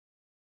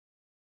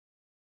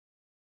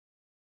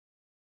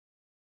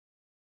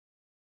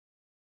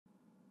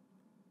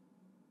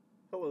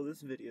Hello,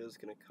 this video is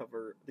going to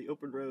cover the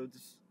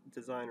OpenRoads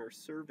Designer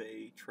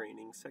Survey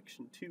Training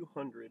Section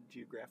 200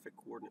 Geographic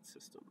Coordinate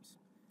Systems.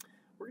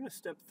 We're going to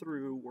step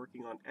through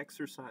working on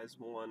Exercise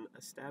 1,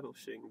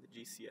 establishing the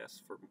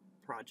GCS for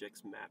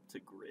projects mapped to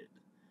grid.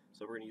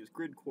 So we're going to use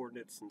grid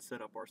coordinates and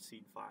set up our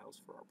seed files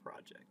for our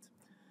project.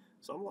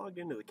 So I'm logged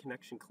into the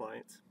connection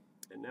client,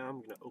 and now I'm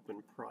going to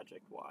open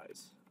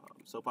ProjectWise.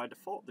 So by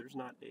default, there's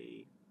not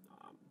a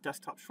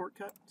desktop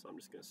shortcut, so I'm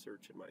just going to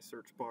search in my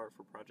search bar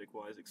for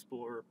ProjectWise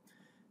Explorer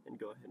and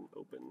go ahead and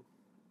open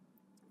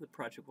the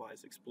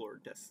ProjectWise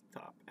Explorer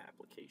desktop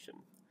application.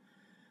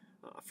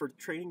 For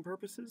training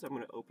purposes, I'm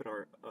going to open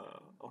our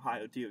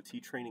Ohio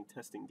DOT training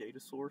testing data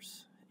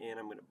source, and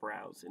I'm going to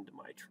browse into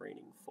my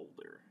training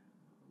folder.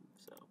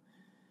 So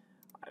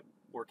I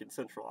work in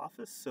central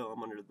office, so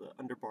I'm under the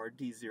underbar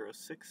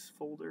D06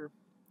 folder,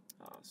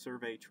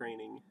 survey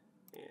training,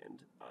 and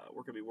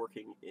we're going to be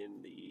working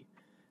in the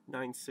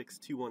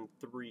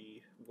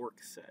 96213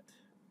 work set.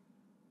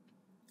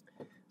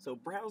 So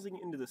browsing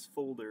into this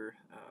folder,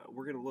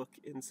 we're going to look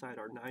inside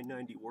our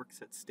 990 work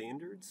set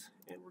standards,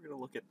 and we're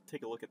going to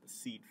take a look at the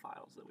seed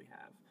files that we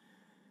have.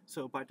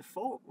 So by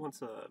default,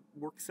 once a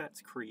work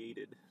set's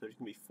created, there's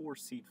going to be 4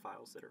 seed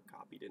files that are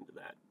copied into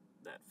that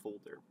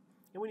folder.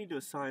 And we need to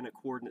assign a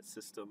coordinate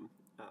system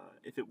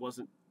if it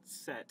wasn't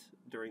set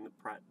during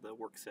the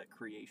work set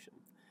creation.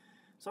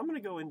 So I'm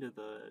going to go into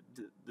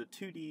the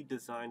 2D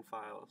design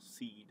file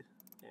seed,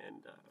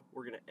 and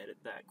we're going to edit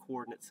that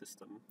coordinate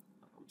system.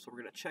 So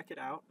we're going to check it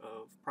out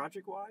of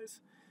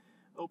ProjectWise,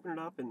 open it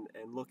up,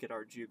 and look at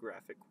our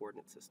geographic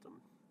coordinate system.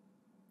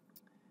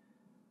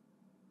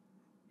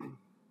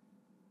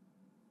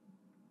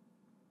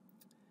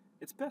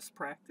 It's best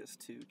practice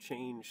to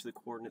change the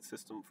coordinate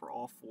system for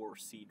all 4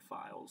 seed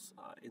files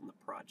in the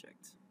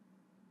project.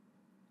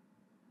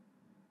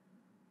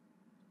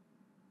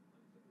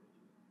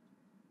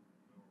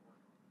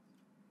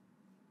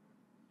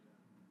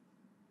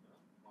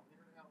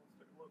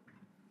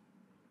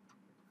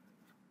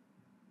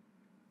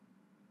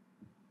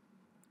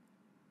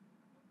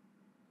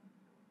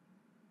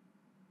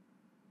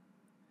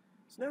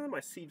 So now that my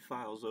seed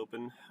file is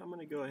open, I'm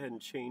going to go ahead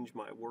and change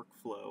my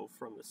workflow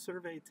from the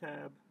Survey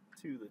tab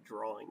to the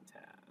Drawing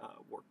tab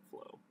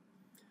workflow.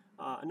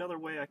 Another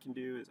way I can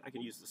do is I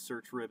can use the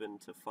search ribbon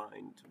to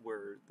find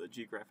where the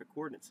geographic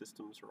coordinate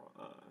systems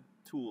are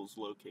tools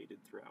located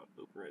throughout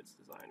OpenRoads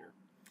Designer.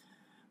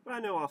 But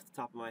I know off the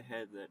top of my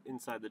head that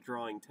inside the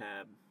Drawing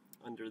tab,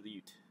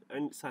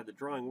 inside the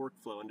Drawing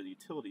workflow under the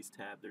Utilities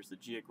tab, there's the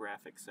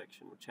Geographic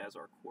section, which has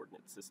our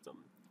coordinate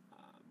system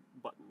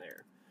button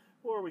there.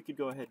 Or we could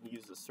go ahead and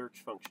use the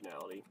search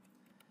functionality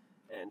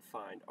and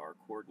find our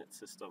coordinate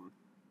system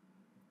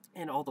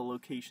and all the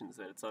locations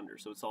that it's under.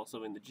 So it's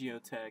also in the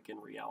geotech and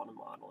reality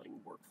modeling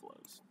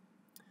workflows.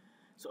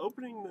 So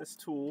opening this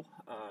tool,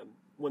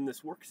 when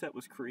this work set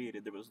was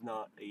created, there was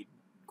not a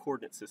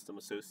coordinate system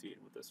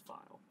associated with this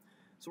file.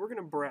 So we're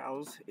going to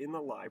browse in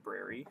the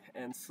library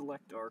and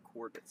select our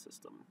coordinate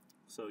system.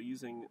 So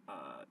using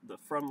the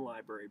From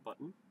Library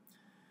button,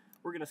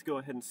 we're going to go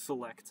ahead and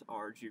select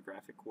our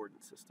geographic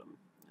coordinate system.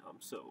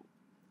 So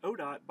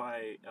ODOT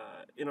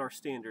in our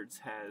standards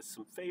has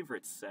some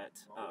favorites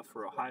set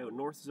for Ohio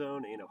North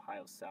Zone and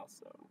Ohio South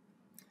Zone.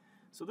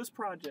 So this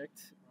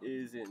project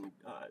is in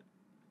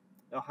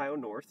Ohio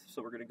North,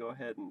 so we're going to go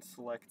ahead and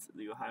select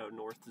the Ohio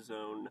North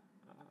Zone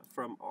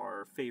from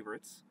our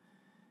favorites.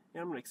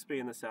 And I'm going to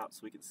expand this out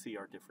so we can see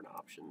our different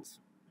options.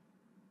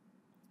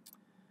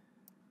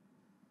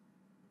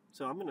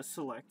 So I'm going to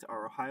select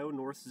our Ohio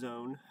North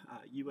Zone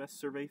U.S.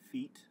 Survey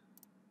Feet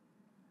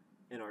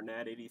in our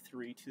NAD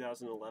 83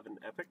 2011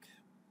 Epic.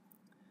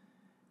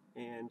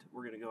 And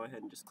we're going to go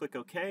ahead and just click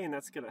OK, and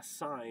that's going to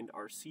assign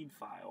our seed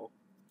file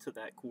to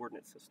that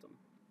coordinate system.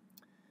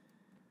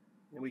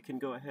 And we can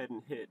go ahead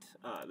and hit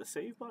the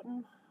Save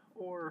button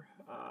or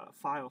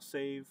File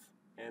Save,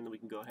 and then we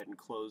can go ahead and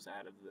close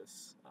out of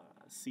this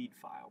seed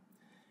file.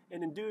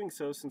 And in doing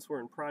so, since we're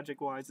in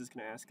ProjectWise, it's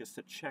going to ask us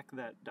to check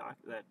that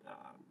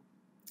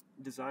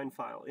design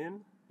file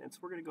in, and so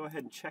we're going to go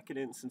ahead and check it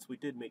in since we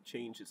did make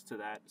changes to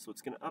that. So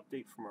it's going to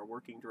update from our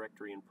working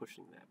directory and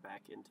pushing that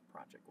back into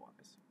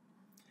ProjectWise.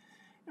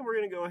 And we're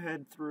going to go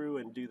ahead through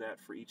and do that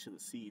for each of the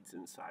seeds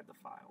inside the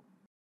file.